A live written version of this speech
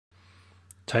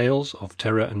Tales of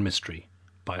Terror and Mystery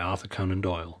by Arthur Conan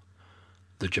Doyle.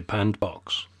 The Japanned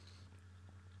Box.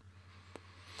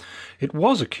 "It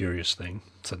was a curious thing,"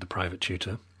 said the private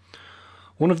tutor.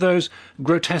 "One of those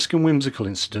grotesque and whimsical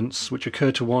incidents which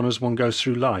occur to one as one goes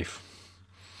through life.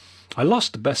 I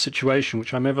lost the best situation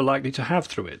which I am ever likely to have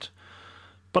through it,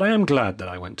 but I am glad that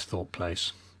I went to Thorpe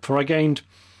Place, for I gained,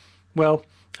 well,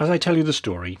 as I tell you the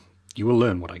story, you will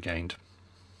learn what I gained.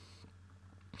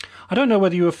 I don't know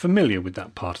whether you are familiar with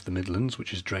that part of the Midlands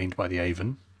which is drained by the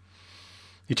Avon.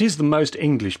 It is the most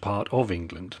English part of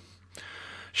England.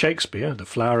 Shakespeare, the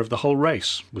flower of the whole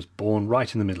race, was born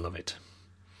right in the middle of it.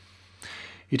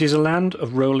 It is a land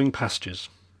of rolling pastures,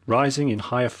 rising in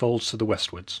higher folds to the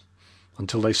westwards,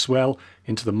 until they swell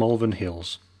into the Malvern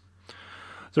Hills.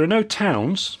 There are no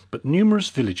towns, but numerous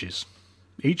villages,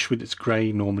 each with its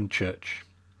grey Norman church.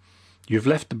 You have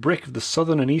left the brick of the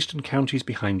southern and eastern counties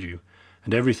behind you,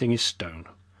 and everything is stone.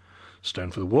 Stone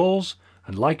for the walls,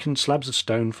 and lichened slabs of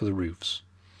stone for the roofs.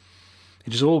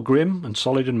 It is all grim and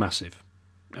solid and massive,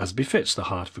 as befits the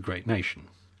heart of a great nation.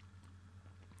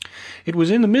 It was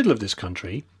in the middle of this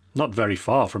country, not very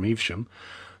far from Evesham,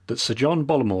 that Sir John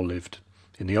Bollamore lived,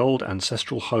 in the old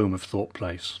ancestral home of Thorpe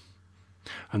Place.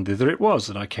 And thither it was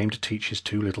that I came to teach his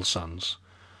two little sons.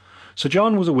 Sir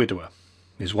John was a widower.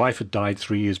 His wife had died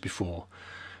 3 years before,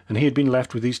 and he had been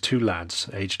left with these two lads,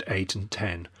 aged 8 and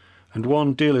 10, and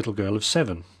one dear little girl of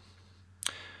 7.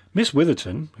 Miss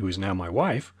Witherton, who is now my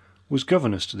wife, was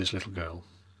governess to this little girl.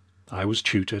 I was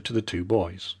tutor to the two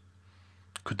boys.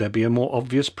 Could there be a more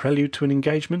obvious prelude to an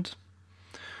engagement?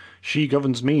 She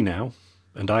governs me now,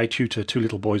 and I tutor 2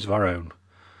 little boys of our own.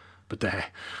 But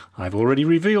there, I have already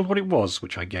revealed what it was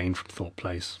which I gained from Thorpe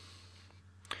Place.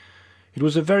 It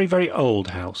was a very, very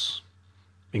old house,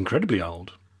 incredibly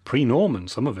old, pre-Norman,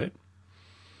 some of it,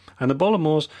 and the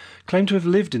Bollamores claim to have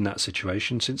lived in that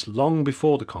situation since long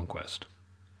before the Conquest.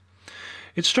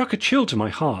 It struck a chill to my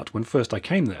heart when first I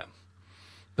came there.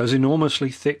 Those enormously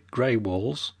thick grey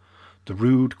walls, the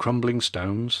rude crumbling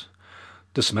stones,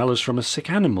 the smell as from a sick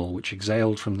animal which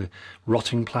exhaled from the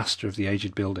rotting plaster of the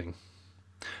aged building.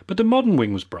 But the modern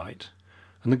wing was bright,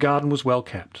 and the garden was well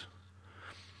kept.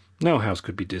 No house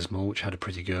could be dismal which had a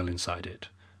pretty girl inside it,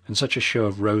 and such a show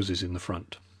of roses in the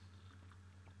front.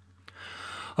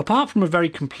 Apart from a very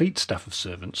complete staff of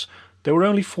servants, there were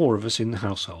only 4 of us in the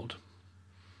household.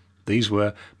 These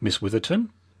were Miss Witherton,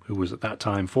 who was at that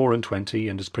time 24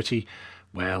 and as pretty,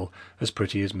 well, as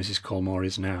pretty as Mrs. Colmore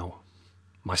is now.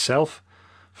 Myself,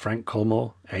 Frank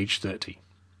Colmore, aged 30.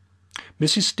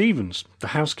 Mrs. Stevens, the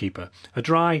housekeeper, a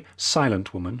dry,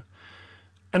 silent woman,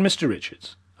 and Mr.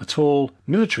 Richards, a tall,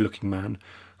 military-looking man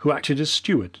who acted as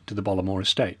steward to the Bollamore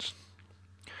estates.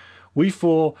 We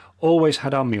 4 always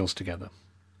had our meals together,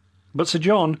 but Sir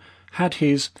John had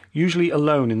his usually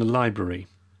alone in the library.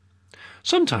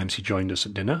 Sometimes he joined us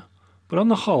at dinner, but on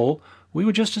the whole we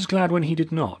were just as glad when he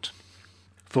did not,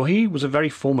 for he was a very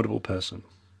formidable person.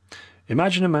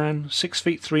 Imagine a man 6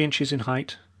 feet 3 inches in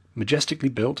height, majestically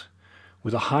built,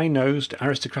 with a high-nosed,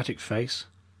 aristocratic face,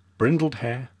 brindled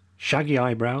hair, shaggy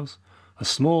eyebrows, a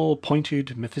small,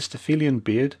 pointed, Mephistophelian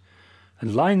beard,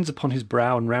 and lines upon his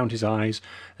brow and round his eyes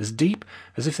as deep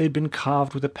as if they had been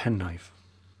carved with a penknife.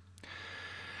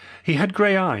 He had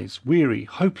grey eyes, weary,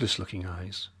 hopeless-looking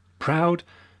eyes, proud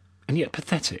and yet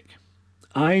pathetic,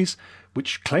 eyes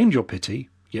which claimed your pity,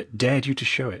 yet dared you to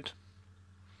show it.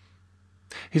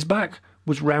 His back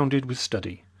was rounded with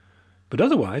study, but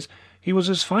otherwise he was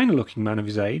as fine a looking man of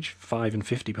his age,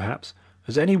 55 perhaps,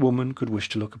 as any woman could wish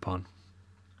to look upon.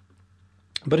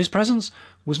 But his presence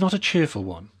was not a cheerful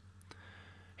one.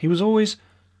 He was always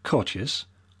courteous,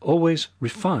 always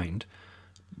refined,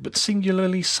 but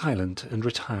singularly silent and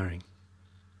retiring.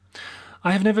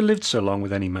 I have never lived so long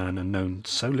with any man and known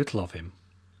so little of him.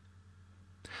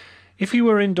 If he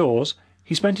were indoors,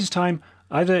 he spent his time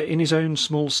either in his own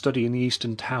small study in the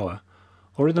eastern tower,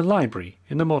 or in the library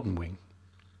in the modern wing.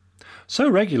 So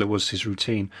regular was his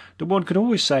routine that one could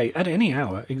always say at any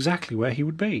hour exactly where he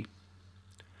would be.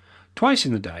 Twice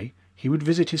in the day he would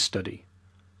visit his study,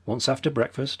 once after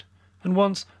breakfast, and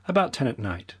once about 10 at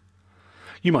night.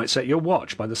 You might set your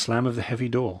watch by the slam of the heavy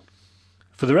door.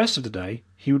 For the rest of the day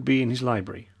he would be in his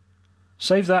library.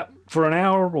 Save that, for an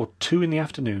hour or 2 in the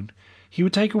afternoon, he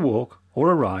would take a walk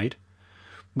or a ride,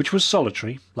 which was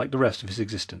solitary like the rest of his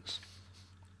existence.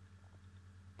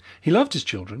 He loved his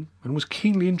children, and was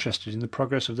keenly interested in the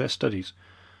progress of their studies,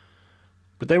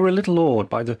 but they were a little awed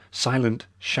by the silent,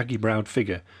 shaggy-browed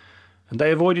figure, and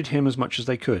they avoided him as much as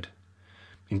they could.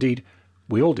 Indeed,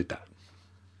 we all did that.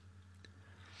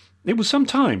 It was some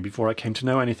time before I came to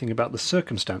know anything about the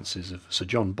circumstances of Sir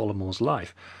John Bollamore's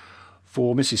life,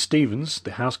 for Mrs. Stevens,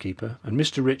 the housekeeper, and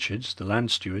Mr. Richards, the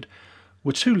land steward,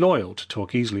 were too loyal to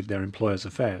talk easily of their employer's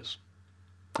affairs.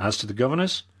 As to the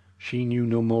governess, she knew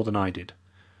no more than I did,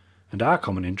 and our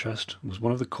common interest was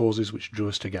one of the causes which drew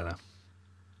us together.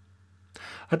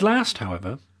 At last,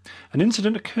 however, an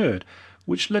incident occurred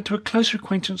which led to a closer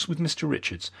acquaintance with Mr.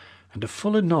 Richards and a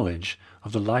fuller knowledge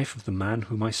of the life of the man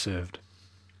whom I served.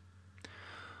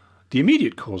 The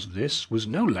immediate cause of this was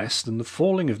no less than the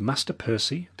falling of Master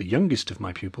Percy, the youngest of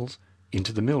my pupils,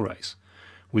 into the mill race,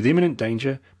 with imminent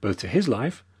danger both to his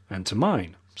life and to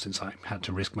mine, since I had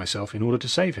to risk myself in order to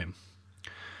save him.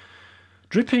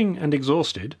 Dripping and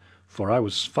exhausted, for I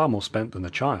was far more spent than the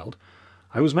child,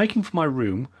 I was making for my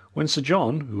room when Sir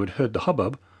John, who had heard the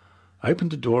hubbub,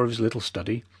 opened the door of his little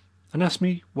study and asked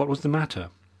me what was the matter.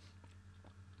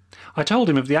 I told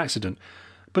him of the accident,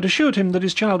 but assured him that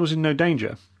his child was in no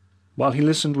danger, while he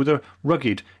listened with a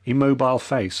rugged, immobile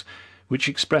face, which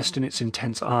expressed in its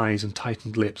intense eyes and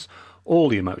tightened lips all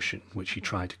the emotion which he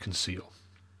tried to conceal.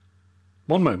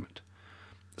 "One moment.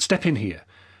 Step in here.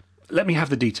 Let me have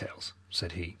the details,"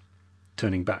 said he,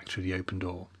 turning back through the open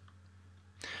door.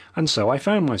 And so I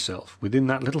found myself within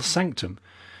that little sanctum,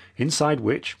 inside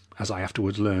which, as I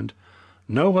afterwards learned,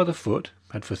 no other foot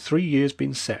had for 3 years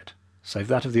been set, save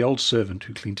that of the old servant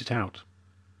who cleaned it out.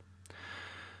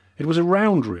 It was a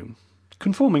round room,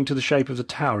 conforming to the shape of the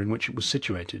tower in which it was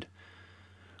situated,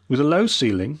 with a low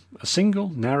ceiling, a single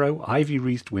narrow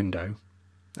ivy-wreathed window,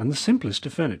 and the simplest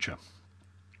of furniture.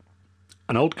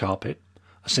 An old carpet,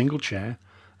 a single chair,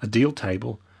 a deal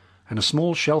table, and a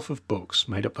small shelf of books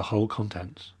made up the whole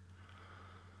contents.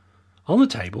 On the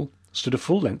table stood a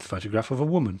full-length photograph of a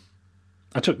woman.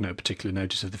 I took no particular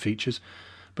notice of the features,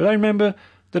 but I remember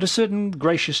that a certain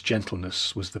gracious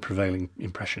gentleness was the prevailing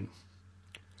impression.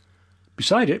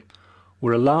 Beside it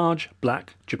were a large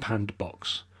black japanned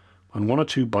box, and 1 or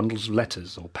 2 bundles of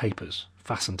letters or papers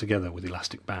fastened together with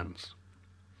elastic bands.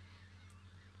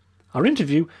 Our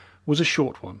interview was a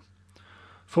short one,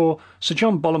 for Sir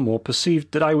John Bollamore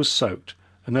perceived that I was soaked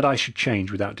and that I should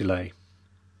change without delay.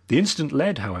 The incident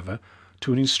led, however,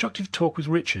 to an instructive talk with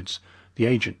Richards, the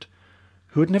agent,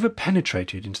 who had never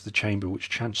penetrated into the chamber which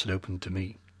chance had opened to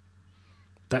me.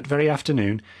 That very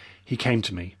afternoon he came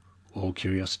to me, all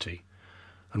curiosity,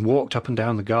 and walked up and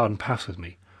down the garden path with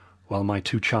me, while my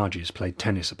 2 charges played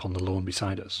tennis upon the lawn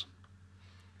beside us.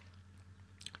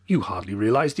 "You hardly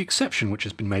realise the exception which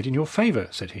has been made in your favour,"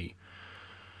 said he.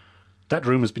 "That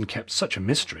room has been kept such a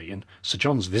mystery, and Sir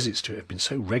John's visits to it have been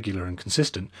so regular and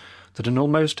consistent, that an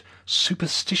almost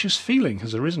superstitious feeling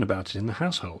has arisen about it in the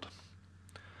household.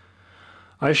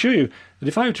 I assure you that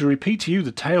if I were to repeat to you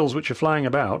the tales which are flying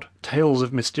about, tales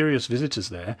of mysterious visitors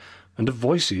there, and of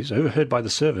voices overheard by the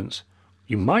servants,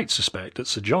 you might suspect that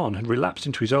Sir John had relapsed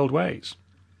into his old ways."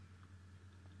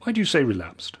 "Why do you say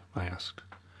relapsed?" I asked.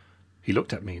 He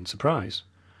looked at me in surprise.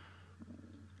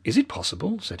 "Is it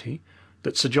possible," said he,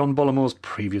 "that Sir John Bollamore's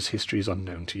previous history is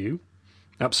unknown to you?"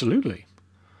 "Absolutely."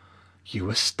 "You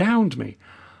astound me.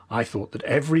 I thought that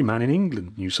every man in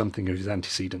England knew something of his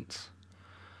antecedents.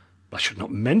 I should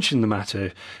not mention the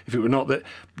matter if it were not that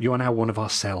you are now one of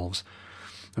ourselves,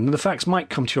 and that the facts might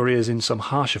come to your ears in some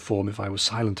harsher form if I was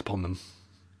silent upon them.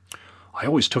 I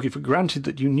always took it for granted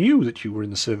that you knew that you were in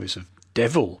the service of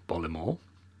Devil Bollamore."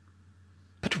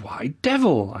 "But why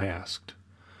Devil?" I asked.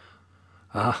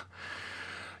 "Ah,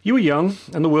 you are young,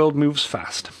 and the world moves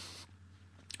fast.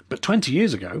 But 20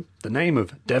 years ago, the name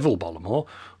of Devil Bollamore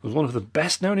was one of the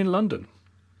best known in London.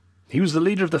 He was the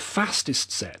leader of the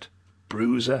fastest set,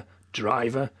 bruiser,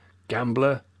 driver,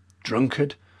 gambler,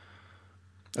 drunkard,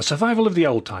 a survival of the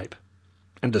old type,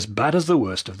 and as bad as the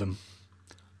worst of them."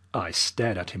 I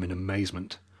stared at him in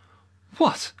amazement.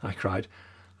 "What?" I cried.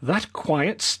 "That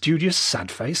quiet, studious,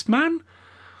 sad-faced man?"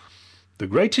 "The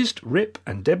greatest rip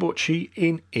and debauchee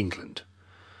in England.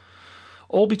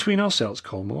 All between ourselves,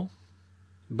 Colmore.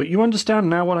 But you understand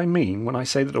now what I mean when I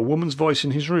say that a woman's voice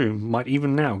in his room might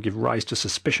even now give rise to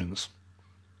suspicions."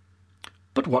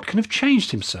 "But what can have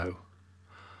changed him so?"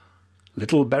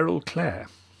 "Little Beryl Clare.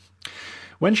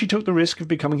 When she took the risk of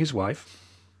becoming his wife,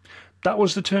 that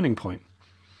was the turning point.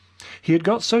 He had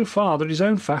got so far that his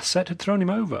own fast set had thrown him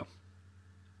over.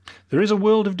 There is a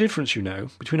world of difference, you know,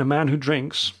 between a man who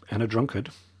drinks and a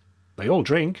drunkard. They all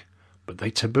drink, but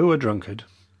they taboo a drunkard.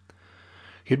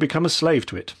 He had become a slave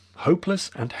to it,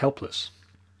 hopeless and helpless.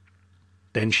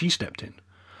 Then she stepped in,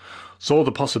 saw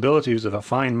the possibilities of a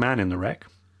fine man in the wreck,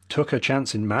 took her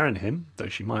chance in marrying him, though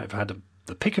she might have had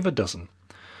the pick of a dozen,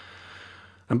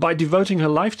 and by devoting her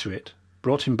life to it,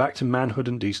 brought him back to manhood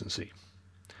and decency.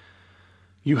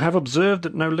 You have observed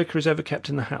that no liquor is ever kept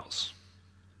in the house.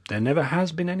 There never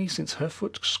has been any since her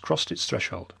foot crossed its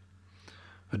threshold.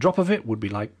 A drop of it would be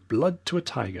like blood to a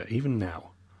tiger, even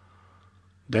now.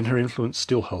 Then her influence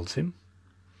still holds him?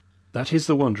 That is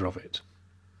the wonder of it.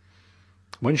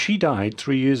 When she died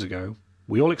 3 years ago,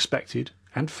 we all expected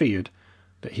and feared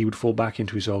that he would fall back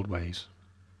into his old ways.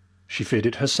 She feared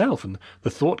it herself, and the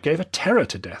thought gave a terror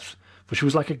to death, for she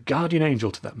was like a guardian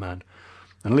angel to that man,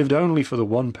 and lived only for the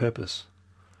one purpose.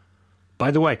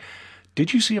 By the way,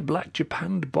 did you see a black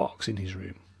japanned box in his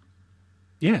room?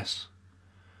 Yes.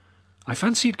 I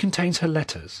fancy it contains her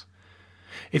letters.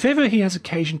 If ever he has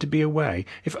occasion to be away,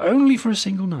 if only for a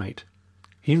single night,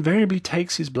 he invariably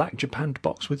takes his black japanned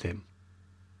box with him.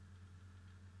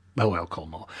 Well,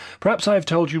 Colmore, perhaps I have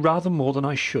told you rather more than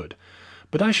I should,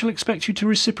 but I shall expect you to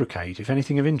reciprocate if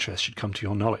anything of interest should come to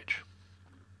your knowledge.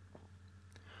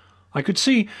 I could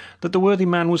see that the worthy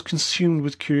man was consumed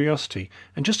with curiosity,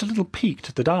 and just a little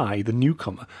piqued that I, the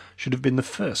newcomer, should have been the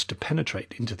first to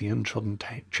penetrate into the untrodden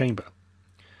chamber.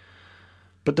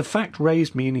 But the fact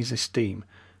raised me in his esteem,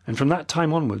 and from that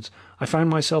time onwards I found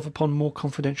myself upon more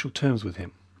confidential terms with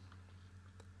him.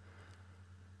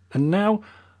 And now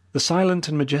the silent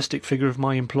and majestic figure of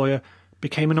my employer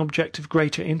became an object of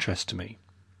greater interest to me.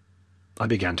 I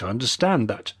began to understand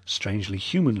that strangely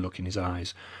human look in his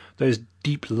eyes, those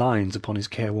deep lines upon his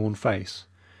careworn face.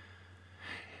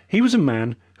 He was a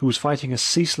man who was fighting a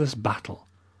ceaseless battle,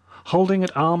 holding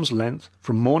at arm's length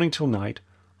from morning till night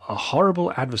a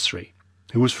horrible adversary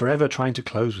who was forever trying to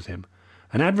close with him,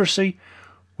 an adversary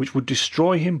which would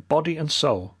destroy him body and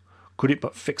soul could it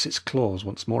but fix its claws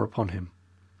once more upon him.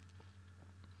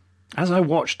 As I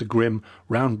watched the grim,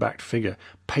 round-backed figure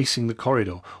pacing the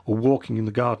corridor or walking in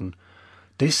the garden,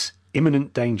 this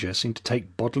imminent danger seemed to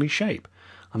take bodily shape,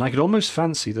 and I could almost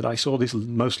fancy that I saw this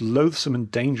most loathsome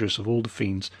and dangerous of all the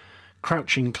fiends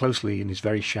crouching closely in his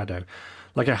very shadow,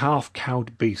 like a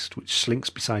half-cowed beast which slinks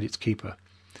beside its keeper,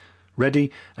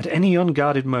 ready at any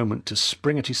unguarded moment to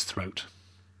spring at his throat.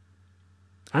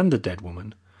 And the dead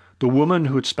woman, the woman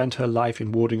who had spent her life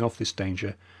in warding off this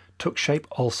danger, took shape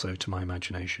also to my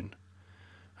imagination,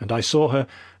 and I saw her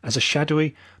as a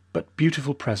shadowy but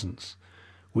beautiful presence,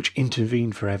 which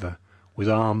intervened forever, with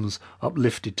arms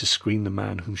uplifted to screen the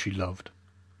man whom she loved.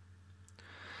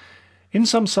 In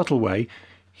some subtle way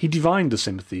he divined the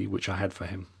sympathy which I had for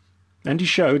him, and he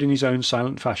showed in his own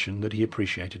silent fashion that he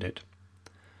appreciated it.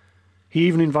 He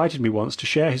even invited me once to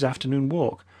share his afternoon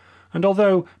walk, and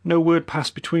although no word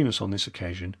passed between us on this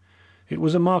occasion, it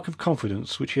was a mark of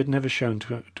confidence which he had never shown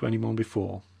to any one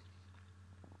before.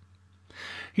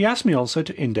 He asked me also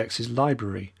to index his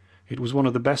library. It was one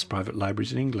of the best private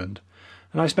libraries in England,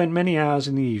 and I spent many hours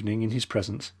in the evening in his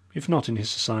presence, if not in his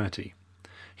society,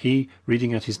 he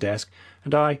reading at his desk,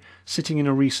 and I sitting in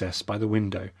a recess by the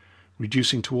window,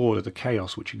 reducing to order the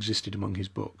chaos which existed among his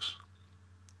books.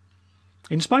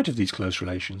 In spite of these close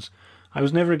relations, I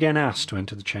was never again asked to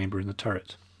enter the chamber in the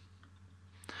turret.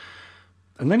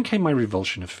 And then came my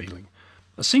revulsion of feeling.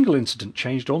 A single incident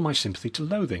changed all my sympathy to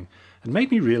loathing, and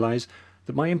made me realise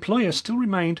that my employer still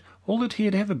remained all that he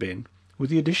had ever been, with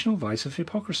the additional vice of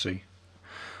hypocrisy.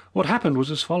 What happened was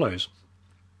as follows.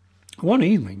 One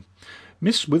evening,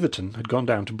 Miss Witherton had gone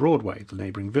down to Broadway, the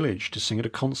neighbouring village, to sing at a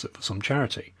concert for some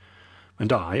charity,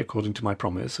 and I, according to my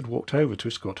promise, had walked over to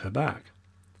escort her back.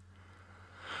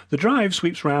 The drive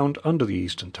sweeps round under the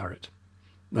eastern turret,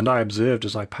 and I observed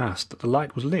as I passed that the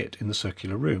light was lit in the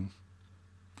circular room.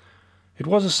 It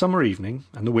was a summer evening,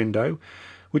 and the window,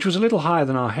 which was a little higher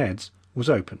than our heads, was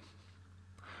open.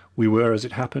 We were, as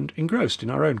it happened, engrossed in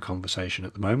our own conversation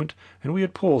at the moment, and we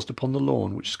had paused upon the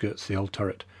lawn which skirts the old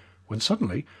turret, when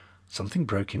suddenly something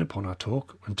broke in upon our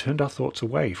talk and turned our thoughts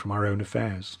away from our own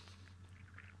affairs.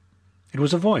 It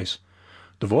was a voice,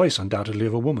 the voice undoubtedly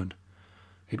of a woman.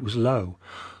 It was low,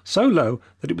 so low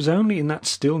that it was only in that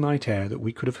still night air that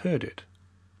we could have heard it.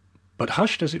 But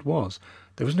hushed as it was,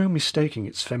 there was no mistaking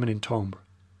its feminine timbre.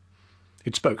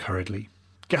 It spoke hurriedly,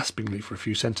 gaspingly for a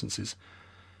few sentences,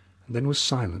 and then was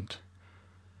silent.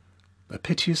 A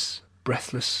piteous,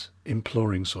 breathless,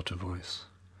 imploring sort of voice.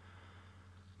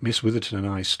 Miss Witherton and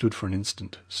I stood for an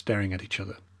instant, staring at each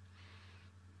other.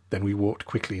 Then we walked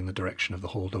quickly in the direction of the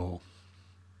hall door.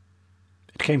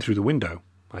 "It came through the window,"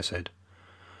 I said.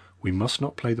 "We must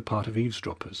not play the part of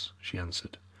eavesdroppers," she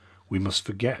answered. "We must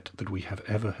forget that we have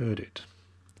ever heard it."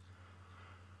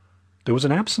 There was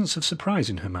an absence of surprise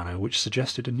in her manner which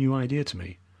suggested a new idea to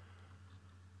me.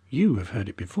 "You have heard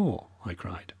it before," I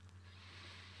cried.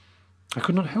 "I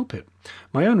could not help it.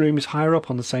 My own room is higher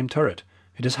up on the same turret.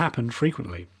 It has happened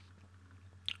frequently."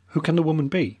 "Who can the woman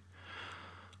be?"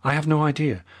 "I have no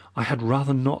idea. I had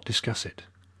rather not discuss it."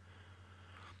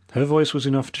 Her voice was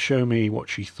enough to show me what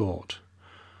she thought.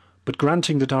 But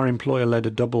granting that our employer led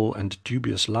a double and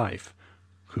dubious life,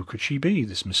 who could she be,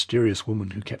 this mysterious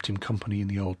woman who kept him company in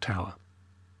the old tower?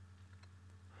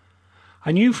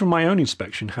 I knew from my own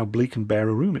inspection how bleak and bare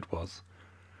a room it was.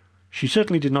 She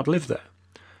certainly did not live there,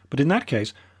 but in that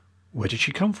case, where did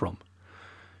she come from?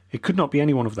 It could not be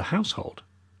any one of the household.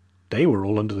 They were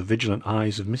all under the vigilant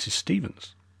eyes of Mrs.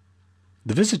 Stevens.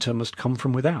 The visitor must come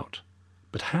from without,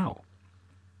 but how?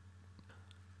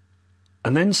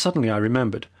 And then suddenly I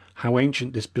remembered how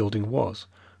ancient this building was,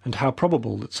 and how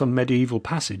probable that some medieval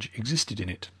passage existed in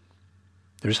it.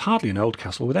 There is hardly an old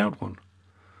castle without one.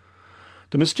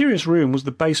 The mysterious room was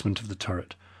the basement of the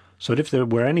turret, so that if there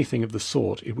were anything of the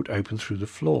sort it would open through the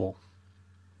floor.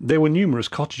 There were numerous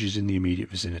cottages in the immediate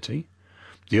vicinity.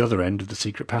 The other end of the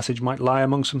secret passage might lie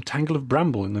among some tangle of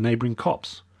bramble in the neighbouring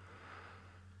copse.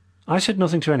 I said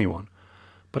nothing to anyone,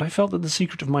 but I felt that the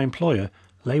secret of my employer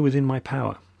lay within my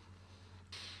power.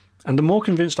 And the more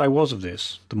convinced I was of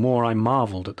this, the more I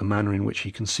marvelled at the manner in which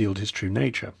he concealed his true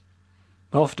nature.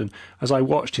 Often, as I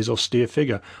watched his austere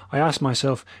figure, I asked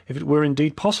myself if it were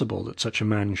indeed possible that such a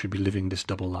man should be living this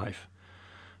double life,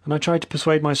 and I tried to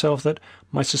persuade myself that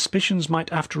my suspicions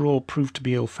might after all prove to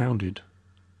be ill-founded.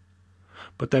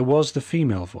 But there was the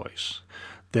female voice.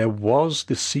 There was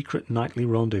the secret nightly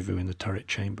rendezvous in the turret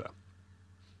chamber.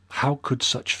 How could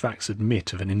such facts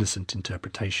admit of an innocent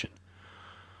interpretation?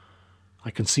 I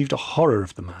conceived a horror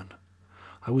of the man.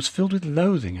 I was filled with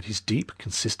loathing at his deep,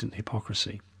 consistent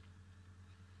hypocrisy.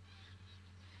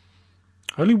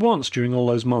 Only once during all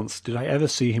those months did I ever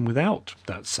see him without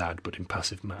that sad but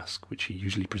impassive mask which he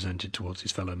usually presented towards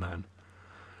his fellow man.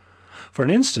 For an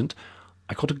instant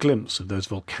I caught a glimpse of those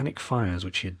volcanic fires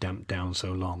which he had damped down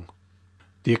so long.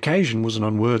 The occasion was an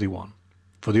unworthy one,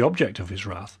 for the object of his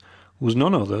wrath was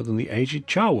none other than the aged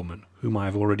charwoman whom I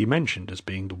have already mentioned as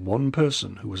being the one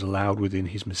person who was allowed within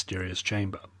his mysterious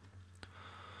chamber.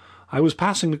 I was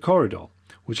passing the corridor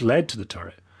which led to the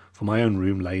turret, for my own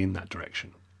room lay in that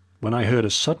direction, when I heard a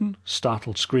sudden,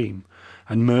 startled scream,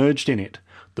 and merged in it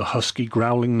the husky,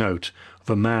 growling note of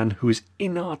a man who is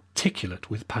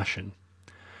inarticulate with passion.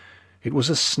 It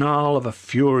was a snarl of a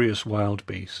furious wild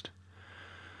beast.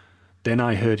 Then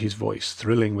I heard his voice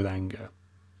thrilling with anger.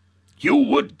 "You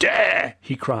would dare!"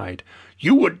 he cried.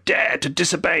 "You would dare to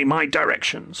disobey my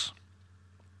directions!"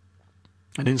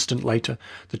 An instant later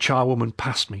the charwoman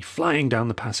passed me, flying down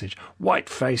the passage,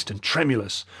 white-faced and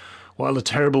tremulous, while the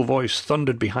terrible voice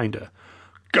thundered behind her.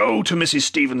 "Go to Mrs.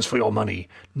 Stevens for your money.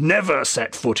 Never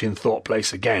set foot in Thorpe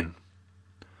Place again."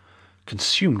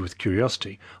 Consumed with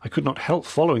curiosity, I could not help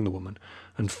following the woman,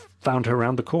 and found her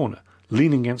round the corner,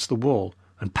 leaning against the wall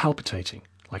and palpitating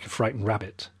like a frightened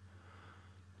rabbit.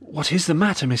 "What is the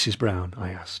matter, Mrs. Brown?" I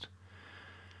asked.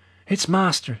 "It's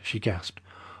master," she gasped.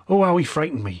 "Oh, how he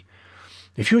frightened me!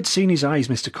 If you had seen his eyes,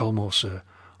 Mr. Colmore, sir,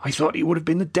 I thought he would have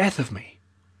been the death of me."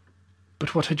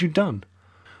 "But what had you done?"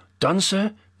 "Done,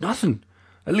 sir? Nothing.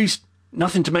 At least,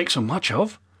 nothing to make so much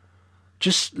of.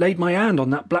 Just laid my hand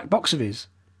on that black box of his.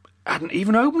 Hadn't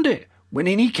even opened it, when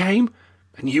in he came,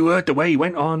 and you heard the way he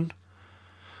went on.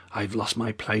 I've lost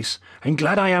my place, and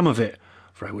glad I am of it,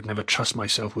 for I would never trust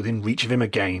myself within reach of him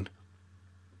again."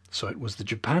 So it was the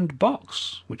japanned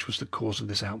box which was the cause of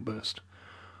this outburst,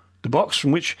 the box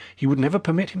from which he would never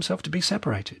permit himself to be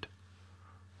separated.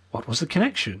 What was the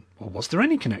connection, or was there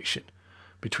any connection,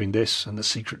 between this and the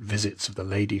secret visits of the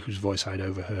lady whose voice I had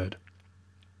overheard?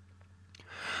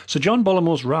 Sir John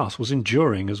Bollamore's wrath was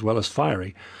enduring as well as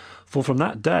fiery, for from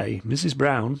that day Mrs.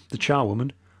 Brown, the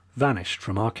charwoman, vanished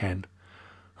from our ken,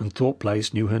 and Thorpe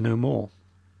Place knew her no more.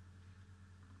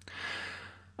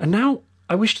 And now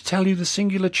I wish to tell you the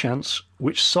singular chance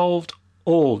which solved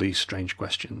all these strange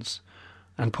questions,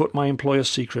 and put my employer's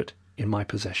secret in my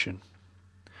possession.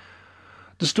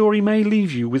 The story may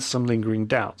leave you with some lingering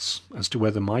doubts as to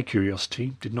whether my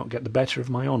curiosity did not get the better of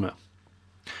my honour,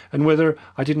 and whether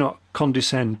I did not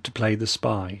condescend to play the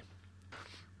spy.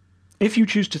 If you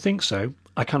choose to think so,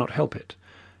 I cannot help it,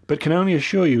 but can only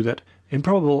assure you that,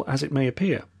 improbable as it may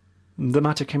appear, the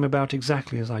matter came about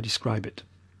exactly as I describe it.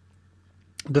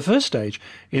 The first stage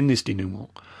in this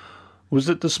denouement was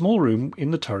that the small room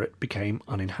in the turret became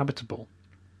uninhabitable.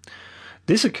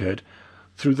 This occurred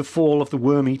through the fall of the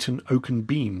worm-eaten oaken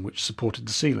beam which supported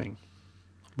the ceiling.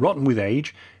 Rotten with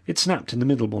age, it snapped in the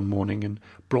middle one morning and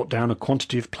brought down a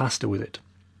quantity of plaster with it.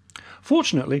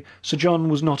 Fortunately, Sir John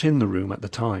was not in the room at the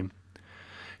time.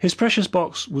 His precious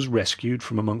box was rescued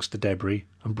from amongst the debris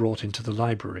and brought into the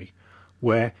library,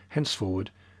 where, henceforward,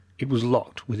 it was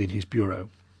locked within his bureau.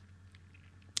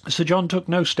 Sir John took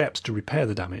no steps to repair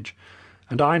the damage,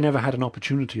 and I never had an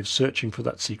opportunity of searching for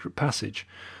that secret passage,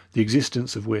 the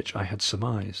existence of which I had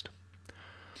surmised.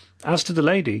 As to the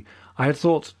lady, I had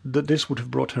thought that this would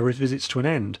have brought her visits to an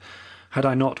end, had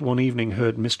I not one evening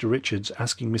heard Mr. Richards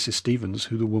asking Mrs. Stevens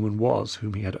who the woman was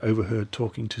whom he had overheard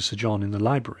talking to Sir John in the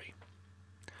library.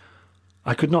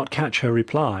 I could not catch her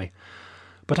reply,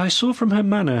 but I saw from her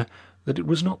manner that it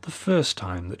was not the first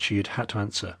time that she had had to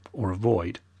answer or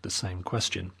avoid the same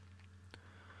question.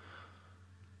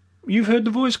 "You've heard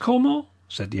the voice, Colmore?"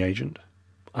 said the agent.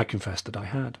 I confessed that I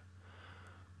had.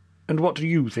 "And what do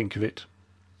you think of it?"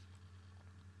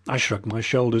 I shrugged my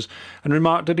shoulders and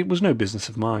remarked that it was no business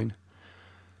of mine.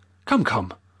 "Come,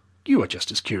 come, you are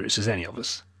just as curious as any of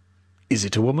us. Is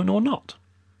it a woman or not?"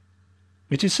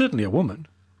 "It is certainly a woman."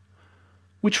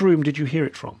 "Which room did you hear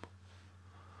it from?"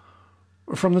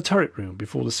 "From the turret room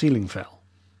before the ceiling fell."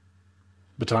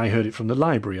 "But I heard it from the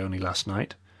library only last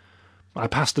night. I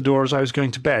passed the door as I was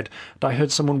going to bed, and I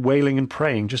heard someone wailing and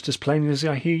praying just as plainly as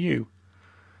I hear you."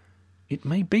 "It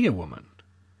may be a woman."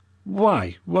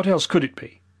 "Why, what else could it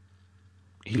be?"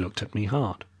 He looked at me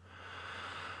hard.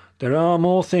 "There are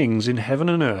more things in heaven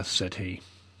and earth," said he.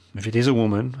 "If it is a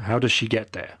woman, how does she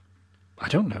get there?" "I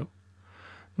don't know."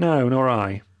 "No, nor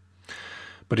I.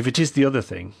 But if it is the other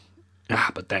thing—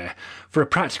 but there, for a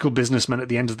practical businessman at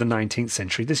the end of the 19th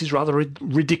century, this is rather a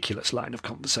ridiculous line of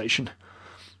conversation."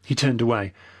 He turned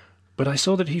away, but I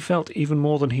saw that he felt even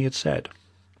more than he had said.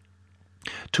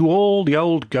 To all the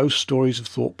old ghost stories of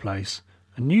Thorpe Place,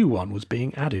 a new one was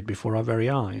being added before our very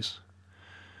eyes.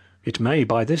 It may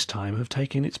by this time have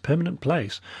taken its permanent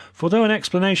place, for though an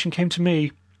explanation came to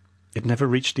me, it never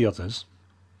reached the others.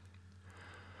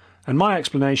 And my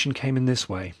explanation came in this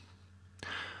way.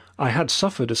 I had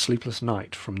suffered a sleepless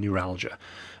night from neuralgia,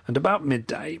 and about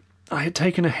midday I had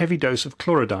taken a heavy dose of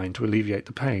chlorodyne to alleviate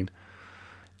the pain.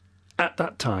 At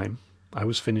that time I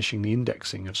was finishing the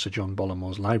indexing of Sir John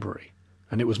Bollamore's library,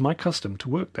 and it was my custom to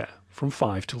work there from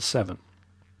 5 till 7.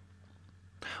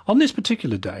 On this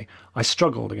particular day I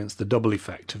struggled against the double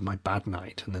effect of my bad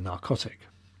night and the narcotic.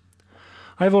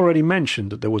 I have already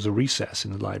mentioned that there was a recess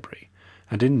in the library,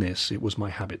 and in this it was my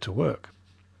habit to work.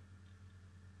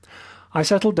 I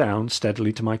settled down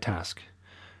steadily to my task,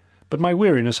 but my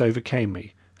weariness overcame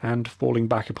me, and, falling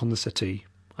back upon the settee,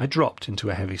 I dropped into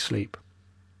a heavy sleep.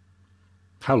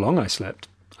 How long I slept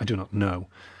I do not know,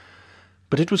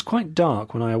 but it was quite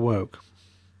dark when I awoke.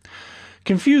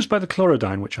 Confused by the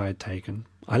chlorodyne which I had taken,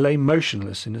 I lay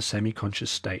motionless in a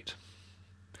semi-conscious state.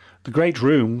 The great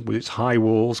room, with its high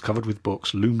walls covered with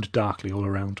books, loomed darkly all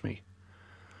around me.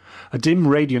 A dim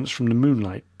radiance from the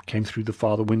moonlight came through the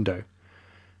farther window,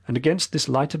 and against this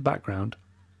lighter background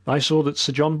I saw that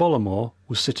Sir John Bollamore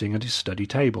was sitting at his study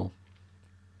table.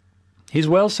 His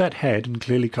well-set head and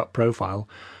clearly cut profile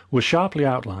were sharply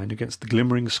outlined against the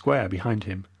glimmering square behind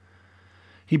him.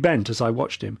 He bent as I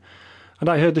watched him, and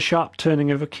I heard the sharp turning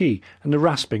of a key and the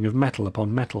rasping of metal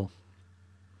upon metal.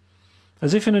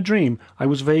 As if in a dream, I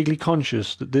was vaguely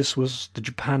conscious that this was the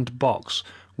japanned box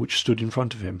which stood in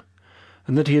front of him,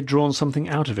 and that he had drawn something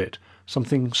out of it,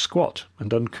 something squat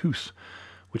and uncouth,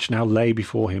 which now lay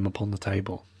before him upon the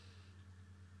table.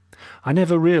 I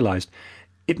never realized,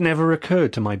 it never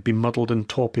occurred to my bemuddled and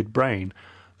torpid brain,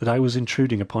 that I was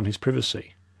intruding upon his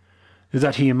privacy,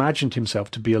 that he imagined himself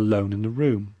to be alone in the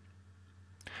room.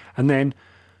 And then,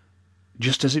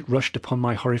 just as it rushed upon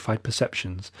my horrified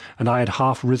perceptions, and I had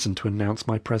half risen to announce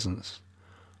my presence,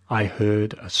 I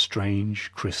heard a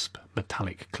strange, crisp,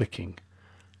 metallic clicking,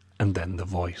 and then the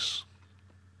voice.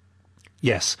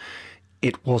 Yes,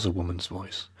 it was a woman's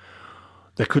voice.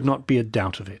 There could not be a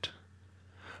doubt of it,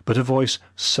 but a voice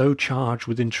so charged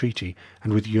with entreaty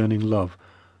and with yearning love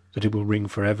that it will ring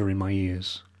forever in my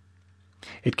ears.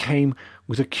 It came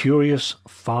with a curious,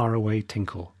 far-away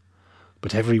tinkle,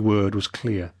 but every word was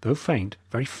clear, though faint,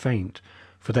 very faint,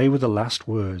 for they were the last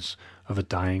words of a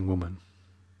dying woman.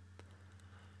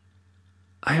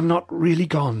 "I am not really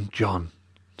gone, John,"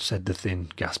 said the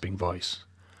thin, gasping voice.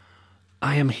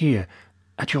 "I am here,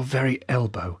 at your very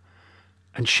elbow,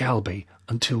 and shall be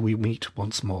until we meet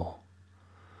once more.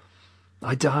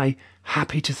 I die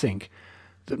happy to think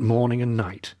that morning and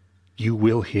night you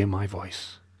will hear my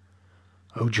voice.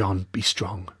 Oh, John, be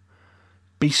strong.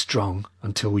 Be strong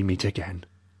until we meet again."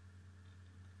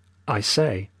 I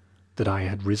say that I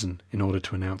had risen in order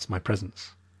to announce my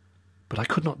presence, but I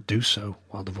could not do so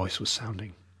while the voice was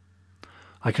sounding.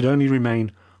 I could only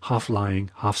remain half lying,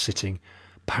 half sitting,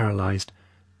 paralysed,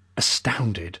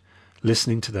 astounded,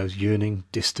 listening to those yearning,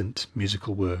 distant,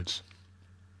 musical words.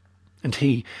 And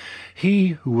he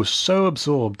who was so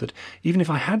absorbed that even if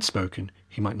I had spoken,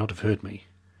 he might not have heard me.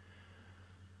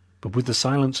 But with the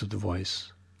silence of the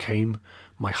voice came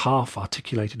my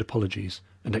half-articulated apologies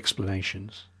and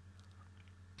explanations,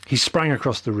 He sprang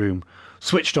across the room,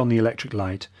 switched on the electric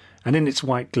light, and in its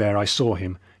white glare I saw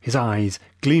him, his eyes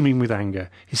gleaming with anger,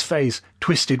 his face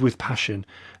twisted with passion,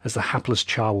 as the hapless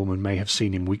charwoman may have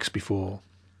seen him weeks before.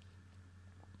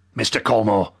 "Mr.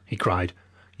 Colmore," he cried,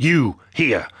 "you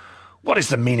here! What is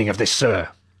the meaning of this, sir?"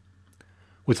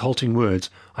 With halting words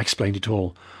I explained it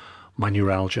all, my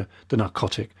neuralgia, the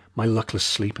narcotic, my luckless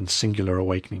sleep and singular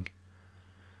awakening.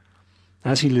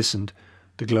 As he listened,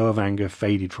 the glow of anger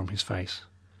faded from his face,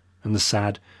 and the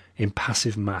sad,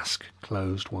 impassive mask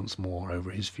closed once more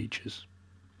over his features.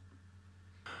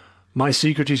 "My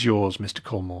secret is yours, Mr.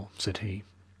 Colmore," said he.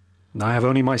 "I have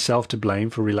only myself to blame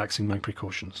for relaxing my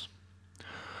precautions.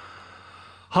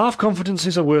 Half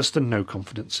confidences are worse than no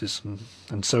confidences,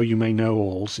 and so you may know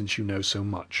all, since you know so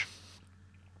much.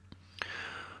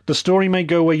 The story may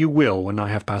go where you will when I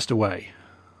have passed away,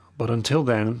 but until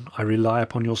then I rely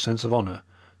upon your sense of honour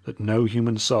that no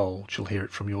human soul shall hear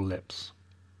it from your lips.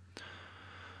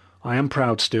 I am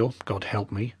proud still, God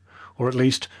help me, or at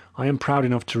least I am proud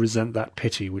enough to resent that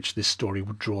pity which this story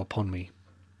would draw upon me.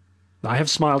 I have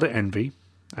smiled at envy,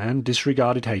 and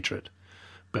disregarded hatred,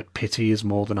 but pity is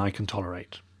more than I can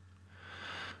tolerate.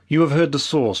 You have heard the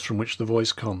source from which the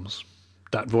voice comes,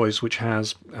 that voice which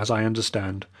has, as I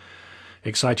understand,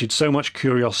 excited so much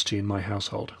curiosity in my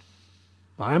household.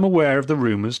 I am aware of the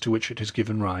rumours to which it has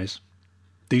given rise.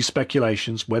 These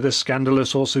speculations, whether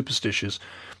scandalous or superstitious,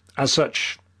 as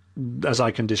such as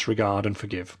I can disregard and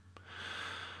forgive.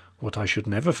 What I should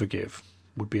never forgive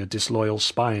would be a disloyal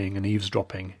spying and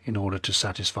eavesdropping in order to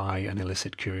satisfy an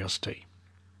illicit curiosity.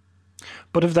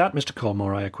 But of that, Mr.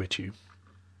 Colmore, I acquit you.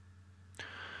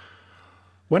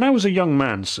 When I was a young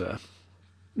man, sir,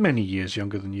 many years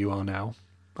younger than you are now,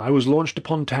 I was launched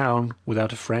upon town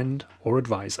without a friend or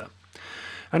adviser,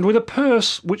 and with a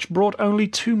purse which brought only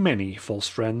too many false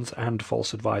friends and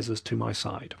false advisers to my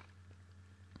side.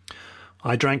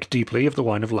 I drank deeply of the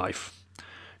wine of life.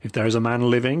 If there is a man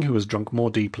living who has drunk more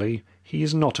deeply, he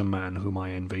is not a man whom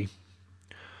I envy.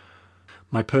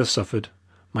 My purse suffered,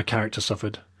 my character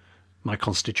suffered, my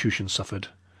constitution suffered.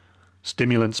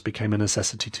 Stimulants became a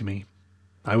necessity to me.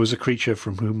 I was a creature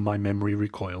from whom my memory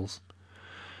recoils.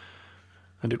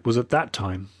 And it was at that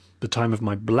time, the time of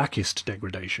my blackest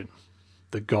degradation,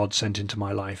 that God sent into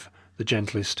my life the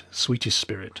gentlest, sweetest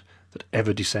spirit that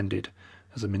ever descended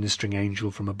as a ministering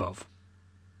angel from above.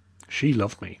 She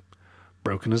loved me,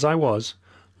 broken as I was,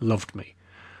 loved me,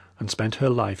 and spent her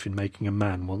life in making a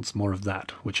man once more of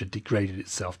that which had degraded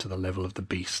itself to the level of the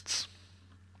beasts.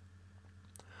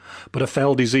 But a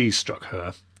fell disease struck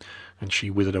her, and she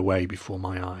withered away before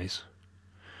my eyes.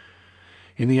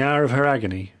 In the hour of her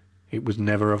agony, it was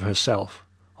never of herself,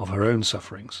 of her own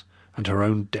sufferings, and her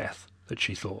own death that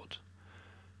she thought.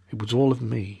 It was all of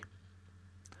me.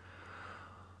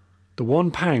 The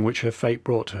one pang which her fate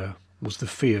brought her was the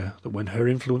fear that when her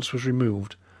influence was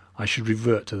removed, I should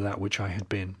revert to that which I had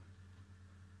been.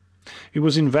 It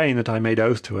was in vain that I made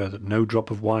oath to her that no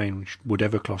drop of wine would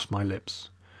ever cross my lips.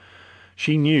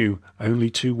 She knew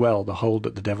only too well the hold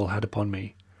that the devil had upon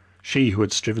me, she who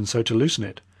had striven so to loosen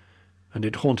it, and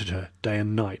it haunted her day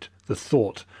and night, the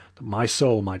thought that my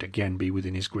soul might again be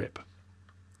within his grip.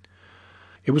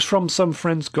 It was from some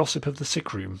friend's gossip of the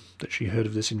sick-room that she heard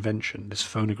of this invention, this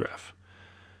phonograph,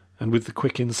 and with the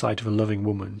quick insight of a loving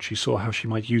woman she saw how she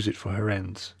might use it for her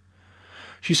ends.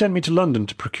 She sent me to London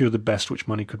to procure the best which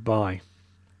money could buy.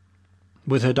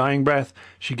 With her dying breath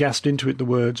she gasped into it the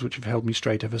words which have held me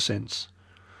straight ever since.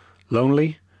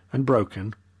 Lonely and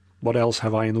broken, what else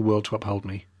have I in the world to uphold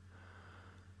me?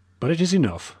 But it is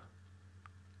enough.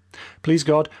 Please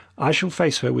God, I shall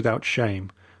face her without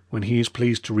shame when he is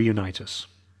pleased to reunite us.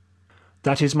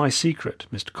 That is my secret,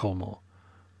 Mr. Colmore,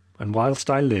 and whilst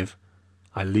I live,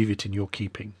 I leave it in your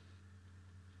keeping.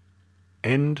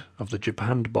 End of The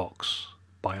Japanned Box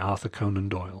by Arthur Conan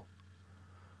Doyle.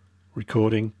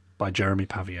 Recording by Jeremy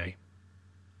Pavier.